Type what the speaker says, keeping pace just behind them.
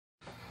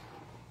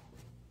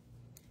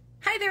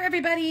there,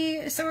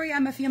 everybody. Sorry,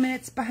 I'm a few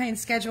minutes behind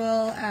schedule.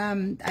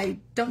 I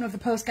don't know if the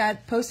post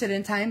got posted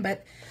in time,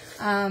 but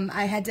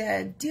I had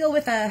to deal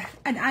with an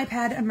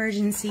iPad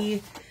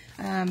emergency.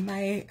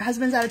 My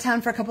husband's out of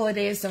town for a couple of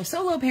days, so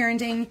solo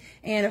parenting,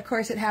 and of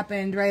course it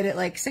happened right at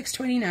like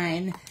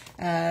 6:29.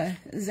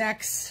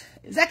 Zach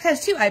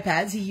has two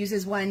iPads. He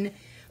uses one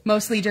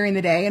mostly during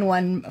the day and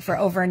one for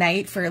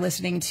overnight for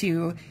listening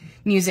to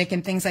music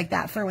and things like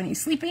that for when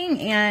he's sleeping,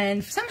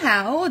 and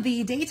somehow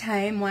the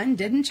daytime one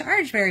didn't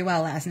charge very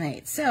well last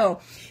night, so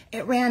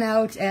it ran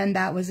out, and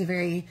that was a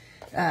very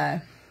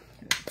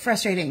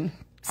frustrating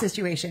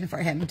situation for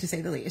him, to say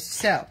the least.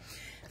 So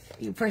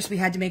first we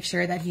had to make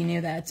sure that he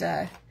knew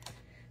that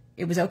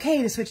it was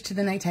okay to switch to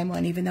the nighttime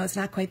one, even though it's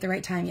not quite the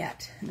right time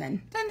yet, and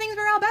then things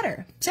were all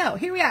better. So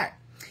here we are,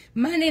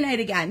 Monday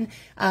night again.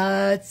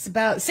 It's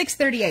about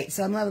 6:38,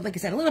 so I'm, like I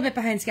said, a little bit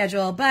behind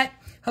schedule, but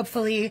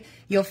hopefully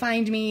you'll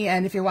find me,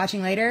 and if you're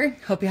watching later,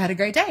 hope you had a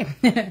great day.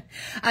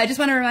 I just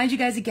want to remind you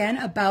guys again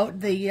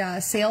about the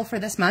sale for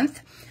this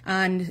month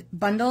on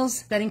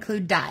bundles that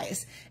include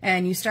dies.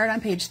 And you start on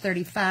page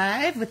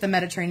 35 with the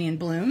Mediterranean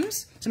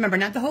blooms. So remember,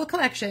 not the whole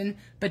collection,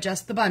 but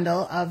just the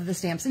bundle of the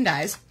stamps and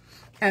dies.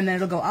 And then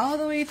it'll go all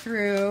the way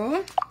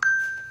through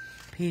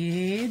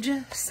page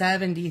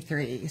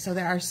 73. So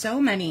there are so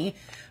many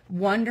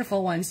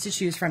wonderful ones to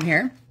choose from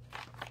here.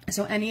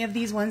 So any of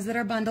these ones that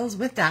are bundles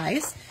with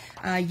dies,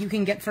 you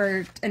can get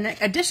for an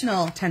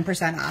additional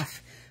 10%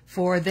 off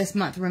for this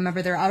month.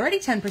 Remember, they're already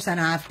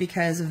 10% off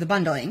because of the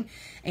bundling,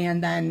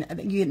 and then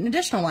you get an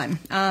additional one.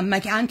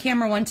 My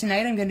on-camera one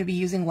tonight, I'm going to be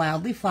using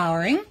Wildly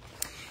Flowering,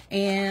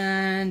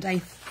 and I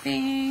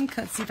think,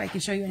 let's see if I can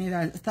show you any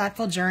of the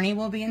Thoughtful Journey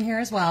will be in here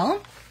as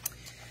well.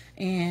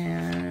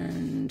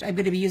 And I'm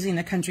going to be using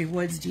the Country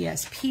Woods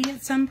DSP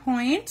at some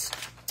point.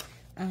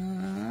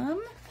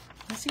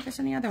 Let's see if there's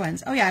any other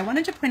ones. Oh yeah, I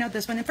wanted to point out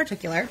this one in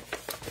particular.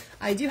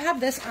 I do have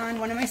this on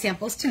one of my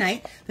samples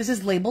tonight. This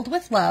is labeled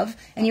with love,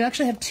 and you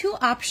actually have two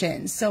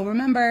options. So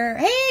remember,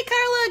 hey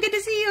Carla, good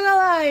to see you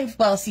alive.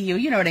 Well, see you,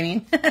 you know what I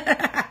mean.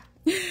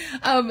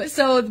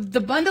 So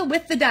the bundle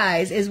with the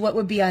dies is what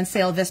would be on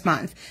sale this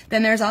month.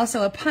 Then there's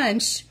also a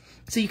punch.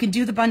 So you can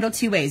do the bundle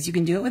two ways. You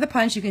can do it with a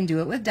punch, you can do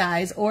it with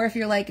dies, or if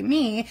you're like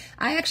me,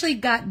 I actually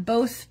got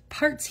both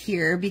parts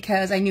here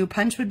because I knew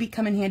punch would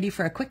come in handy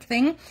for a quick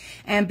thing,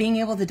 and being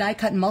able to die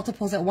cut in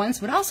multiples at once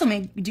would also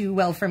do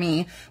well for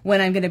me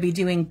when I'm going to be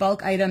doing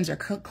bulk items or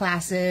cook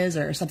classes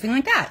or something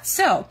like that.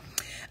 So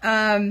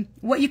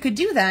what you could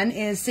do then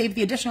is save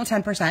the additional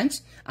 10%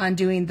 on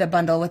doing the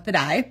bundle with the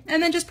die,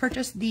 and then just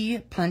purchase the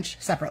punch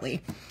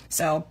separately.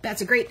 So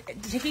that's a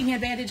great, taking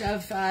advantage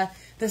of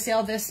the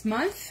sale this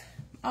month.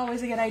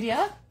 Always a good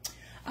idea.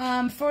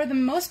 For the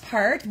most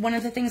part, one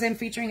of the things I'm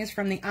featuring is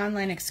from the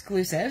online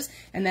exclusives,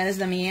 and that is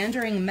the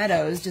Meandering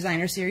Meadows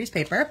Designer Series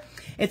paper.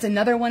 It's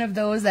another one of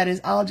those that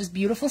is all just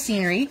beautiful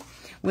scenery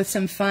with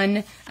some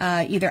fun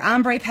either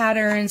ombre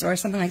patterns or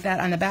something like that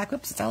on the back.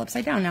 Oops, it's all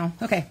upside down now.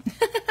 Okay.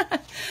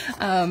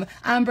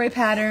 Ombre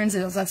patterns.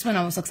 This one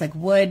almost looks like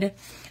wood.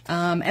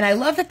 And I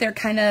love that they're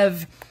kind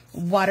of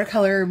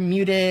watercolor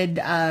muted,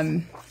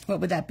 what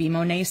would that be,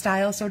 Monet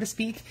style, so to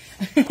speak,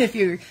 if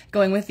you're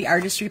going with the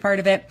artistry part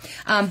of it.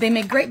 They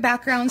make great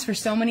backgrounds for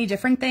so many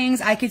different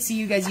things. I could see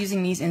you guys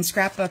using these in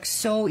scrapbooks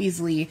so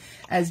easily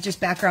as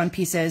just background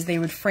pieces. They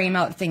would frame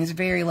out things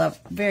very lovely,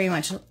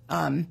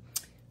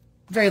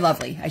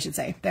 I should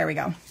say. There we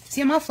go.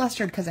 See, I'm all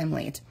flustered because I'm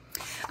late.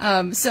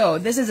 So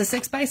this is a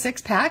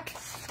 6x6 pack,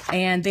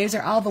 and these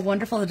are all the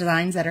wonderful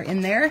designs that are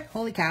in there.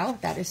 Holy cow,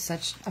 that is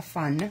such a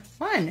fun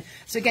one.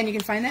 So again, you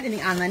can find that in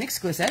the online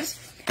exclusives.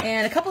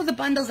 And a couple of the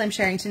bundles I'm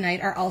sharing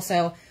tonight are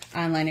also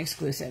online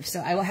exclusive.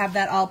 So I will have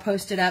that all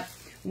posted up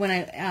when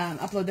I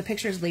upload the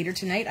pictures later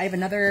tonight. I have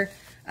another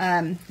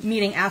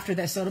meeting after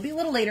this, so it'll be a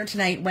little later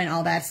tonight when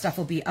all that stuff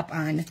will be up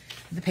on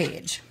the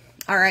page.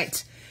 All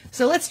right,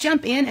 so let's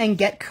jump in and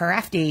get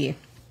crafty.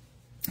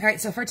 All right,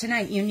 so for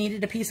tonight, you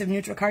needed a piece of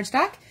neutral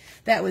cardstock.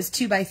 That was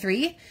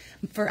 2x3.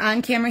 For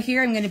on camera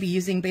here, I'm going to be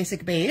using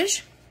basic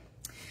beige.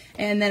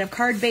 And then of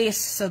card base,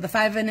 so the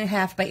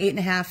 5.5 by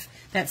 8.5,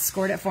 that's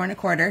scored at 4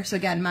 1/4. So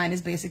again, mine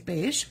is basic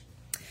beige.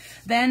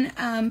 Then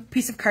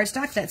piece of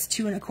cardstock, that's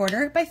 2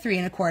 1/4 by 3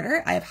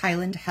 1/4. I have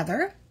Highland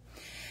Heather.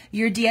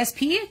 Your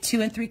DSP, 2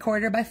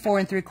 3/4 by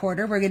 4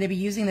 3/4. We're going to be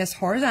using this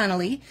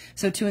horizontally,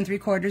 so 2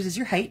 3/4 is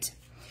your height.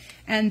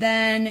 And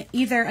then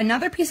either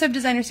another piece of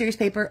designer series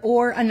paper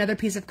or another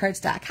piece of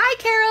cardstock. Hi,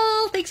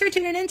 Carol. Thanks for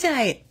tuning in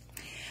tonight.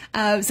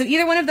 So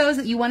either one of those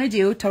that you want to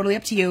do, totally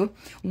up to you,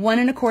 1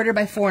 1/4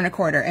 by 4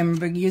 1/4, and we're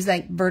going to use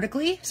that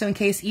vertically. So in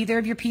case either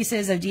of your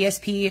pieces of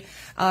DSP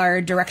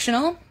are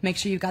directional, make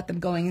sure you've got them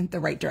going in the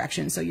right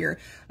direction. So your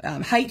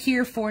height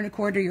here, 4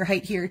 1/4, your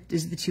height here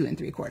is the 2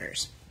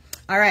 3/4.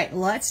 All right,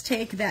 let's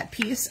take that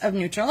piece of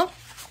neutral,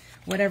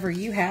 whatever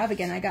you have.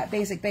 Again, I got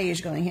basic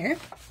beige going here.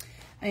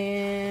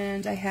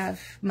 And I have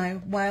my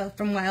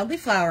from Wildly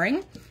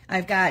Flowering.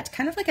 I've got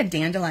kind of like a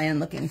dandelion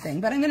looking thing,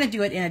 but I'm going to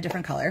do it in a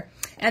different color.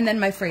 And then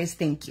my phrase,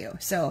 thank you.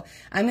 So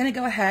I'm going to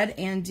go ahead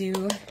and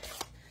do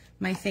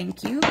my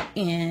thank you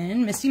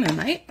in Misty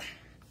Moonlight.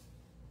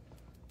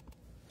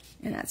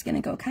 And that's going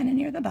to go kind of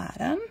near the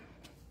bottom,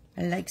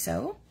 like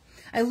so.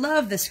 I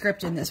love the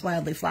script in this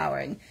Wildly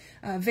Flowering.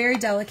 Very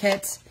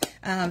delicate,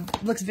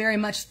 looks very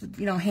much,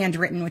 you know,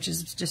 handwritten, which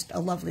is just a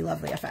lovely,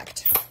 lovely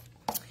effect.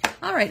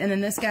 All right, and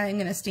then this guy I'm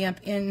going to stamp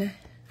in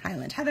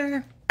Highland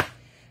Heather,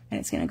 and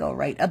it's going to go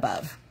right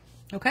above.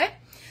 Okay,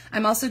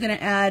 I'm also going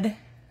to add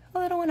a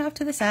little one off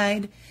to the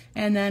side,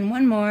 and then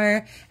one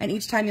more, and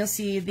each time you'll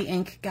see the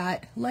ink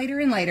got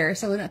lighter and lighter,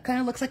 so it kind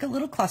of looks like a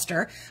little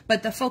cluster,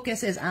 but the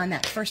focus is on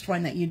that first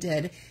one that you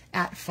did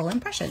at full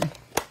impression.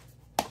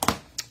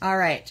 All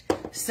right,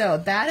 so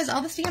that is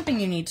all the stamping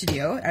you need to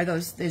do,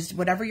 is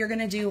whatever you're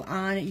gonna do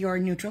on your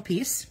neutral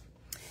piece.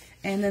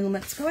 And then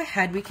let's go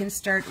ahead, we can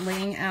start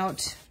laying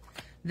out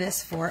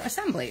this for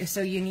assembly.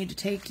 So you need to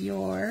take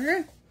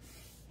your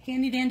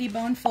handy dandy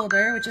bone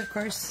folder, which of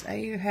course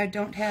I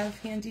don't have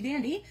handy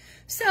dandy.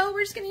 So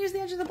we're just gonna use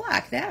the edge of the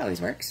block. That always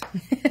works.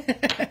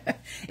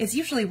 It's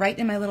usually right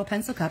in my little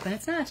pencil cup and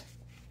it's not.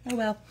 Oh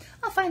well,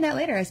 I'll find that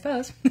later, I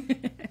suppose.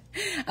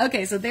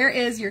 Okay, so there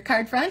is your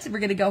card front. We're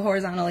gonna go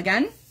horizontal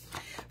again.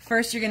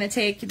 First, you're gonna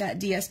take that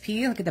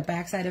DSP. Look at the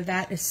back side of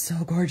that, it's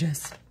so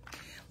gorgeous.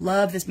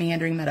 Love this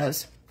Meandering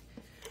Meadows.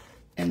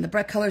 And the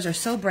bright colors are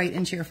so bright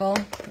and cheerful.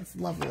 It's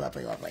lovely,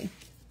 lovely, lovely.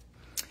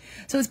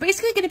 So it's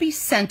basically gonna be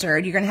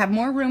centered. You're gonna have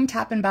more room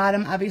top and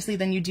bottom, obviously,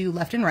 than you do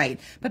left and right,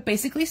 but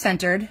basically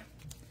centered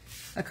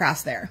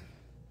across there,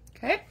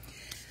 okay?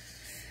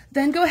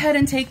 Then go ahead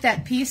and take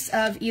that piece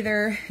of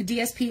either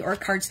DSP or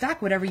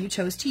cardstock, whatever you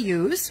chose to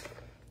use.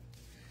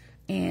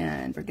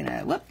 And we're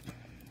gonna,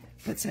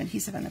 put some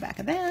adhesive on the back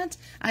of that.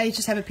 I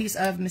just have a piece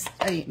of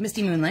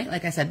Misty Moonlight,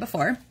 like I said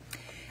before.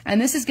 And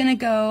this is gonna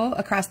go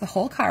across the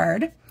whole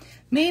card,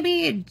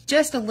 maybe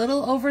just a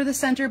little over the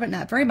center, but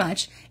not very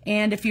much.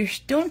 And if you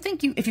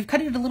if you've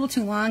cut it a little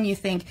too long, you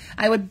think,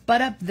 I would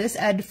butt up this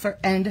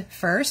end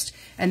first,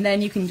 and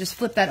then you can just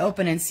flip that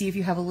open and see if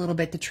you have a little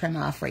bit to trim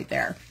off right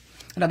there.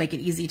 It'll make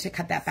it easy to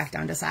cut that back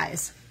down to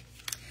size.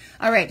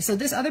 All right, so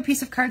this other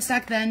piece of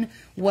cardstock then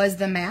was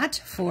the mat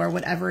for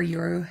whatever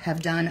you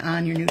have done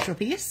on your neutral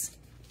piece.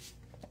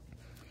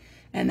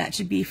 And that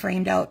should be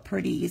framed out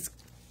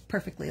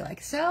perfectly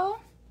like so.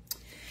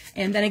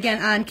 And then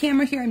again, on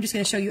camera here, I'm just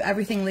gonna show you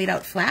everything laid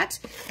out flat.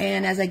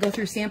 And as I go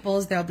through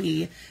samples, there'll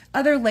be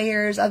other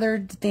layers, other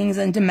things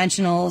and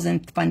dimensionals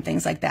and fun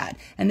things like that.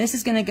 And this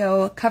is gonna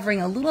go covering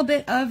a little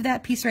bit of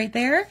that piece right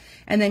there,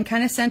 and then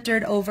kind of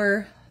centered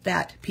over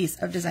that piece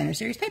of Designer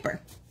Series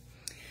paper.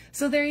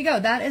 So there you go.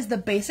 That is the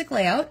basic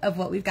layout of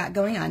what we've got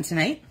going on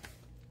tonight.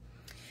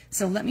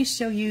 So let me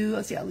show you,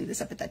 let's see, I'll leave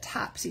this up at the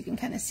top so you can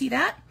kind of see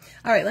that.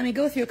 All right, let me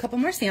go through a couple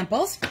more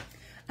samples.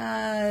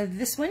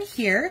 This one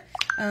here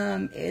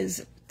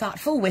is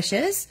Thoughtful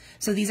Wishes.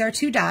 So these are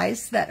two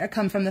dies that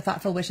come from the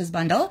Thoughtful Wishes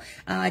bundle.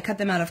 I cut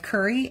them out of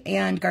Curry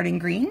and Garden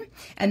Green,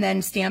 and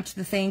then stamped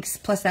the thanks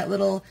plus that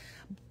little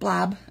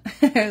blob,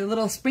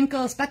 little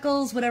sprinkle,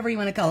 speckles, whatever you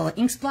want to call it,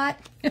 ink spot,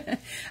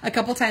 a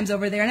couple times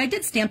over there. And I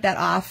did stamp that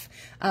off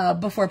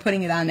before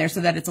putting it on there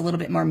so that it's a little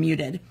bit more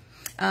muted.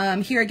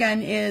 Here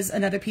again is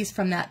another piece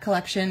from that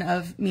collection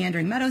of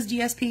Meandering Meadows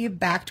DSP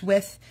backed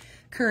with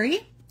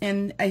Curry.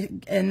 And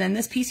then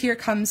this piece here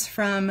comes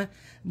from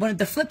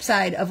the flip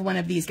side of one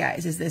of these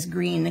guys is this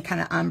green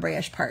kind of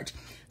ombre-ish part.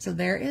 So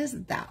there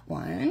is that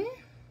one.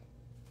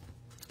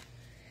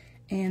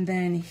 And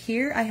then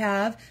here I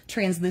have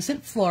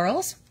Translucent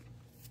Florals.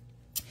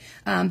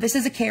 This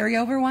is a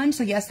carryover one,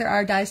 so yes, there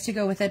are dies to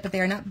go with it, but they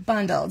are not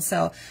bundled.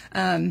 So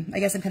I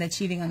guess I'm kind of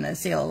cheating on the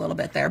sale a little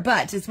bit there,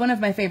 but it's one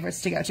of my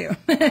favorites to go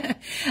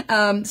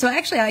to. So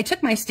actually, I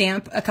took my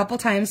stamp a couple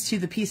times to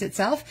the piece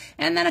itself,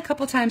 and then a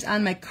couple times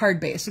on my card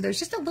base. So there's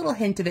just a little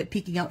hint of it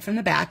peeking out from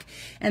the back.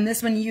 And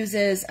this one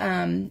uses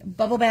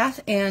Bubble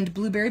Bath and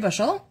Blueberry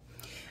Bushel.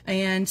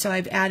 And so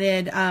I've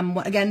added,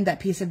 again,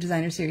 that piece of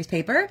Designer Series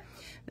paper.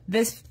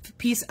 This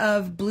piece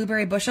of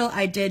Blueberry Bushel,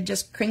 I did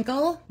just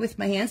crinkle with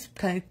my hands,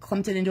 kind of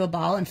clumped it into a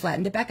ball and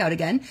flattened it back out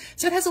again.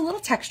 So it has a little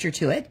texture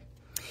to it.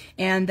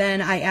 And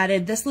then I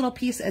added this little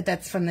piece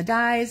that's from the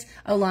dies,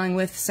 along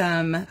with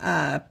some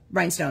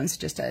rhinestones,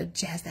 just to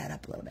jazz that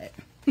up a little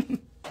bit.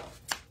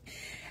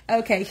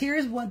 Okay,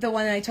 here's the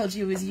one I told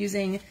you was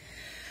using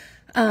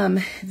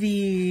I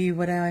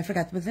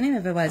forgot what the name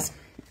of it was.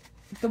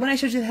 The one I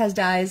showed you that has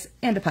dies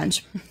and a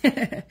punch.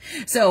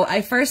 So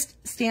I first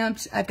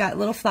stamped, I've got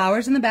little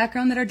flowers in the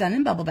background that are done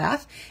in Bubble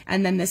Bath,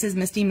 and then this is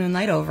Misty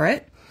Moonlight over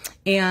it.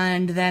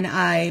 And then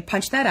I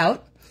punched that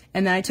out,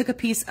 and then I took a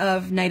piece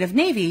of Night of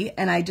Navy,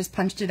 and I just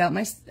punched it out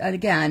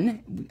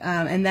again.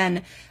 And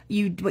then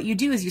what you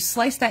do is you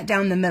slice that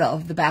down the middle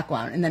of the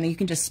background, and then you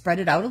can just spread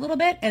it out a little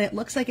bit, and it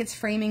looks like it's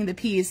framing the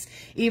piece,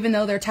 even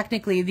though they're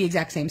technically the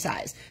exact same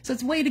size. So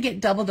it's a way to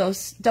get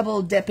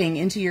double dipping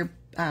into your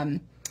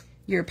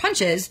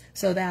punches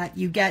so that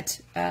you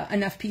get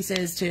enough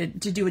pieces to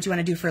do what you want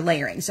to do for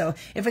layering. So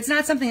if it's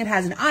not something that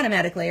has an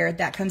automatic layer,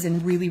 that comes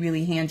in really,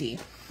 really handy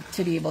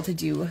to be able to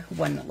do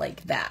one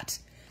like that.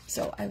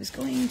 So I was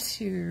going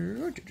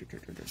to,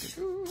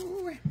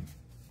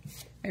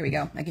 there we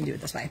go, I can do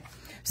it this way.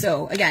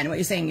 So again, what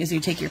you're saying is you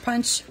take your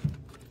punch,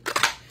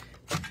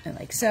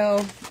 like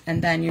so.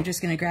 And then you're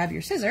just going to grab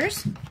your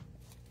scissors.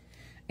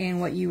 And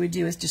what you would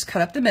do is just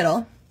cut up the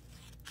middle.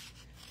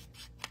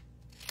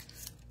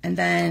 And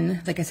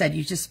then, like I said,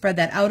 you just spread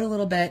that out a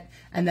little bit,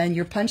 and then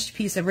your punched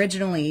piece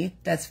originally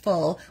that's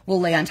full will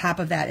lay on top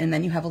of that, and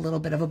then you have a little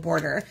bit of a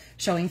border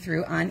showing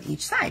through on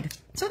each side.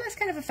 So that's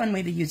kind of a fun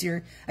way to use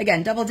your,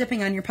 again, double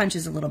dipping on your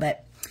punches a little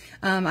bit.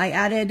 I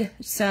added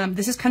some,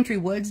 this is Country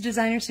Woods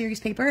Designer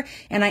Series paper,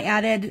 and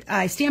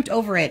I stamped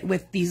over it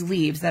with these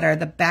leaves that are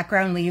the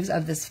background leaves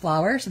of this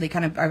flower. So they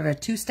kind of are a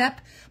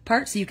two-step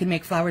part, so you can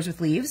make flowers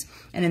with leaves.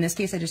 And in this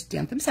case, I just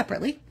stamped them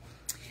separately.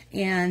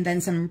 And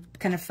then some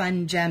kind of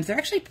fun gems. They're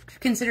actually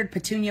considered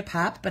petunia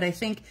pop, but I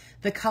think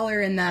the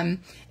color in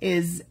them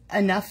is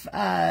enough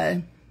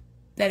that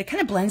it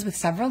kind of blends with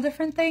several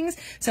different things.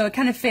 So it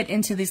kind of fit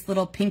into this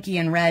little pinky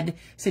and red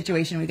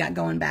situation we got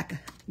going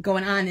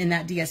on in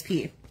that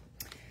DSP.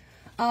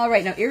 All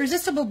right, now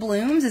Irresistible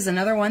Blooms is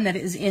another one that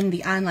is in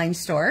the online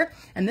store.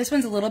 And this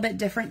one's a little bit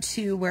different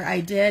too, where I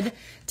did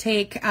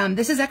take,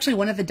 this is actually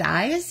one of the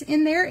dies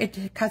in there.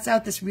 It cuts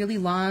out this really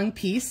long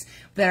piece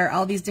that are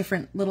all these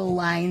different little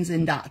lines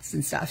and dots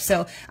and stuff.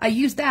 So I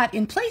used that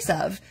in place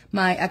of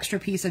my extra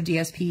piece of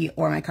DSP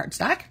or my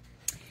cardstock.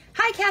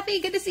 Hi,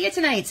 Kathy, good to see you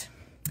tonight.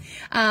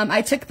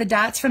 I took the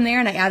dots from there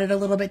and I added a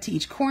little bit to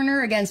each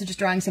corner. Again, so just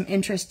drawing some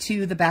interest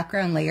to the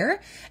background layer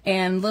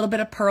and a little bit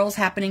of pearls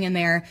happening in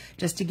there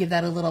just to give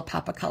that a little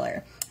pop of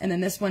color. And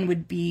then this one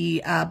would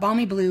be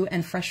Balmy Blue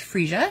and Fresh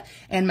Freesia.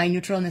 And my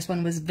neutral in this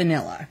one was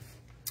Vanilla.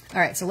 All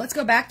right, so let's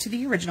go back to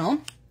the original.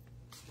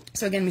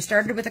 So again, we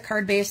started with a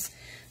card base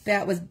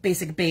that was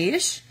Basic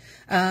Beige.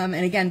 And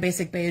again,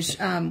 Basic Beige,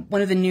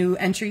 one of the new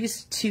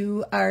entries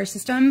to our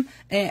to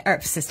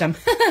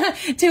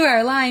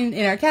our line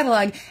in our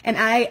catalog. And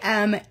I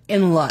am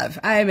in love.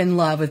 I'm in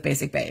love with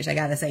Basic Beige. I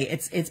gotta say,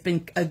 it's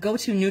been a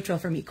go-to neutral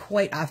for me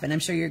quite often. I'm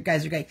sure you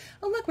guys are going,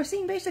 oh, look, we're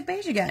seeing Basic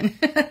Beige again.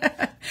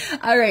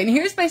 All right, and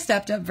here's my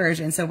stepped up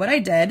version. So what I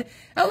did,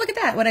 oh, look at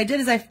that. What I did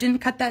is I didn't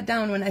cut that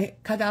down when I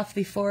cut off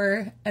the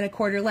 4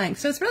 1/4 length.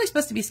 So it's really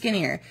supposed to be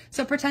skinnier.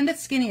 So pretend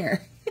it's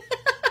skinnier.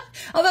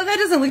 Although that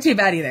doesn't look too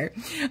bad either.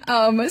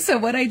 So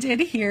what I did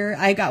here,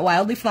 I got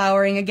Wildly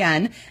Flowering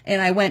again,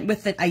 and I went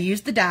with I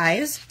used the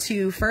dies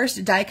to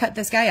first die cut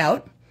this guy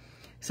out.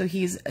 So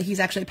he's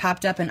actually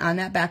popped up and on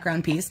that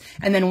background piece.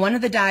 And then one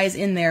of the dies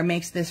in there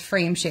makes this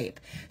frame shape.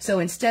 So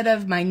instead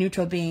of my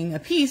neutral being a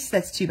piece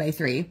that's 2 by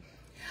 3,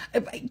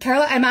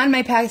 Carla, I'm on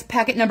my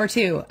packet number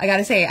 2. I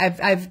gotta say,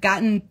 I've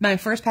gotten my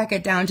first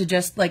packet down to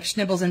just like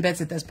schnibbles and bits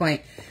at this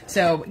point.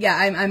 So yeah,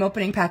 I'm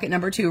opening packet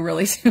number 2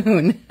 really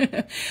soon.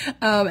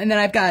 And then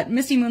I've got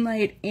Misty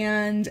Moonlight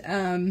and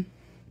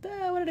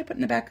what did I put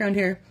in the background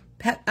here?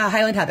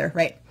 Highland Heather,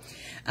 right?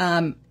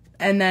 And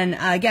then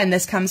again,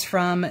 this comes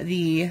from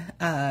the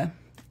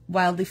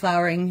Wildly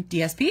Flowering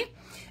DSP.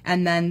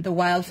 And then the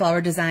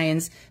Wildflower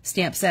Designs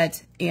stamp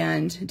set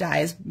and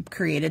dies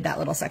created that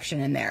little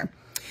section in there.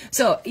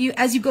 So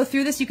as you go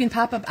through this, you can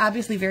pop up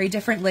obviously very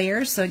different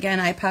layers. So again,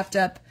 I popped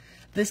up,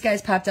 this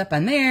guy's popped up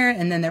on there,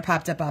 and then they're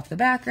popped up off the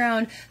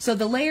background. So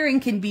the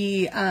layering can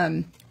be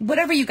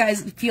whatever you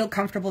guys feel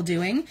comfortable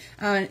doing.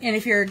 And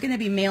if you're going to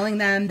be mailing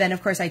them, then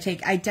of course I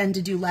tend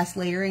to do less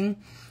layering.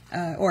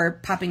 Or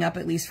popping up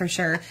at least for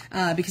sure,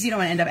 because you don't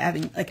want to end up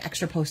having like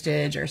extra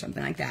postage or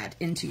something like that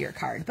into your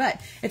card. But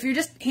if you're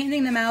just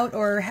handing them out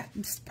or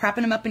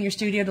propping them up in your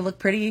studio to look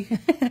pretty,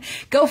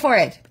 go for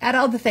it. Add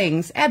all the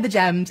things, add the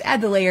gems,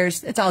 add the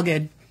layers. It's all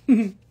good.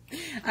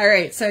 All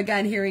right, so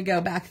again, here we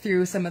go back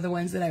through some of the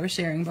ones that I was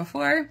sharing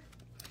before.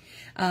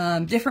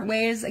 Different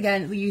ways,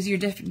 again, we use your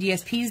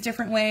DSPs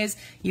different ways.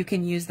 You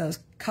can use those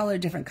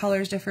different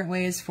colors different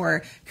ways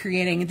for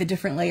creating the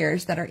different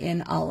layers that are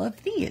in all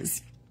of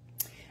these.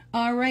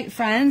 All right,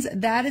 friends,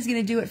 that is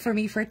going to do it for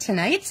me for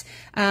tonight.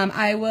 Again,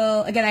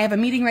 I have a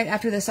meeting right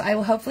after this, so I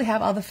will hopefully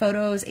have all the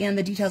photos and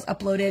the details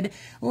uploaded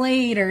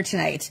later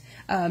tonight.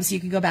 So you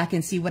can go back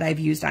and see what I've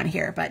used on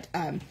here. But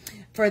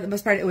for the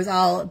most part, it was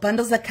all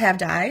bundles that have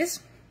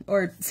dies,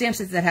 or stamp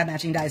sets that have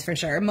matching dies for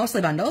sure,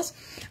 mostly bundles.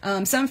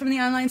 Some from the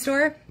online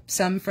store,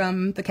 some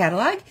from the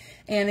catalog.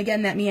 And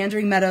again, that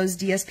Meandering Meadows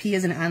DSP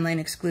is an online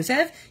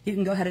exclusive. You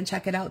can go ahead and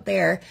check it out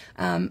there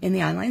in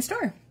the online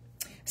store.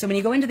 So when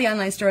you go into the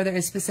online store, there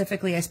is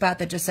specifically a spot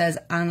that just says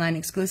online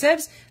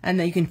exclusives, and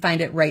then you can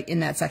find it right in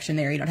that section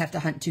there. You don't have to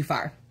hunt too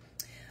far.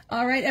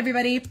 All right,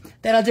 everybody,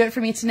 that'll do it for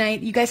me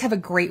tonight. You guys have a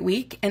great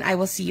week, and I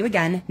will see you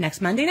again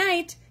next Monday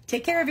night.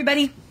 Take care,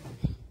 everybody.